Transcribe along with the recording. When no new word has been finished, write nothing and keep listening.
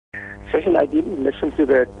Darshan, I didn't listen to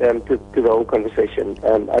the to the whole conversation.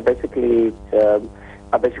 I basically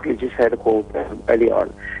just had a call early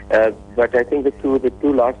on, but I think the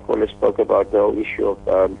two last callers spoke about the whole issue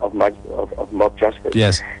of mob justice.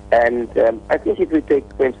 Yes. And I think if we take,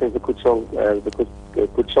 for instance, the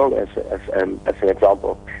Gauteng as an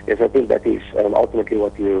example, yes, I think that is ultimately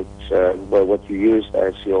what you use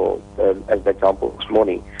as your as the example this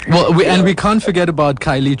morning. Well, we can't forget about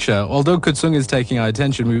Khayelitsha. Although Gauteng is taking our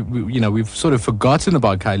attention, we've sort of forgotten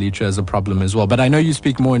about Khayelitsha as a problem as well. But I know you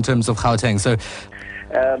speak more in terms of Gauteng, so.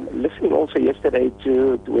 Listening also yesterday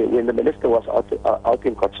to when the minister was out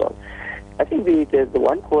in Gauteng, I think the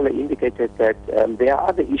one caller indicated that there are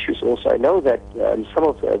other issues also. I know that some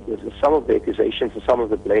of the accusations and some of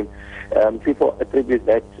the blame, people attribute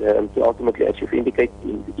that to ultimately, as you've indicated,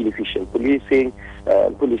 inefficient policing,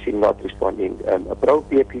 policing not responding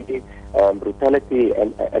appropriately, brutality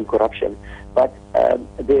and corruption. But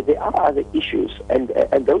there are other issues, and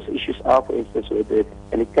those issues are, for instance,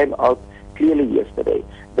 and it came out clearly yesterday,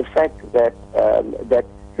 the fact that that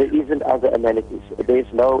there isn't other amenities.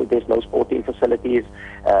 There's no sporting facilities.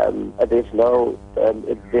 There's no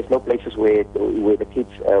places where the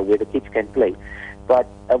kids can play. But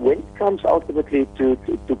when it comes ultimately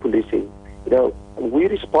to policing, we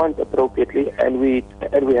respond appropriately, and we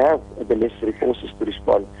have the necessary forces to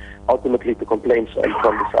respond ultimately to complaints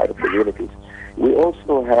from the side of communities. We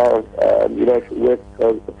also have,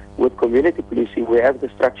 with community policing, we have the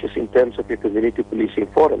structures in terms of your community policing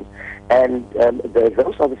forums, and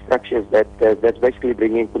those are the structures that's basically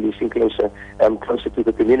bringing policing closer to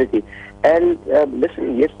the community. And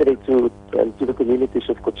listening yesterday to the communities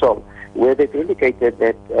of Gauteng, where they've indicated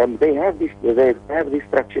that they have these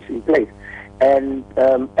structures in place, and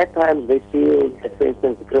at times they feel that, for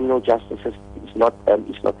instance, the criminal justice is not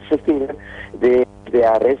assisting them. They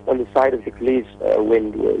are rest on the side of the police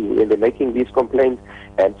when they're making these complaints,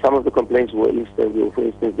 and some of the complaints were, for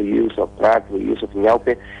instance, the use of drugs, the use of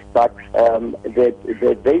nyaupe, but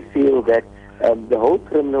they feel that the whole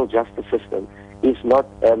criminal justice system is not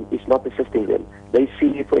assisting them. They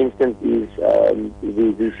see, for instance, these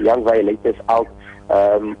young violators out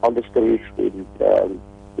on the streets,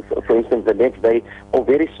 for instance, the next day or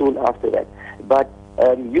very soon after that. But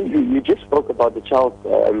you just spoke about the Child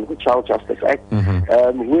Justice Act.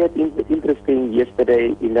 Mm-hmm. We had interesting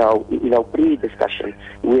yesterday in our pre-discussion.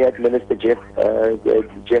 We had Minister Jeff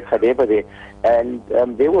Hadeba there, and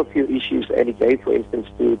there were a few issues, and he gave, for instance,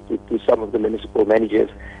 to some of the municipal managers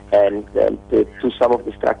and to some of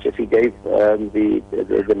the structures. He gave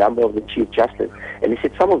the number of the Chief Justice, and he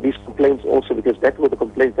said some of these complaints also, because that were the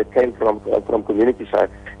complaints that came from community side,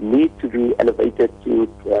 need to be elevated to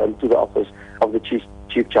the office of the Chief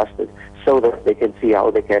Justice, so that they can see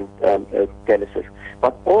how they can assist.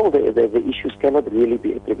 But all the issues cannot really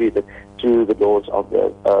be attributed to the doors of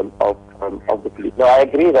the police. Now, I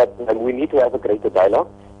agree that we need to have a greater dialogue,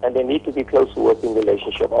 and there need to be closer working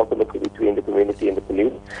relationship ultimately between the community and the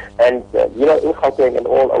police. And in Gauteng and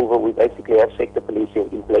all over, we basically have sector policing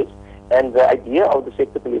in place. And the idea of the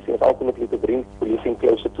sector policing is ultimately to bring policing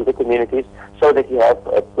closer to the communities, so that you have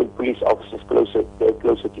police officers closer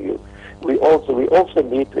to you. We also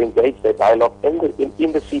need to engage the dialogue in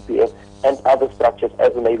the CPF and other structures,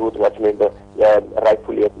 as the Neighbourhood Watch member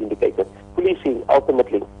rightfully has indicated. Policing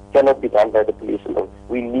ultimately cannot be done by the police alone.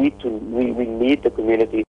 We need the community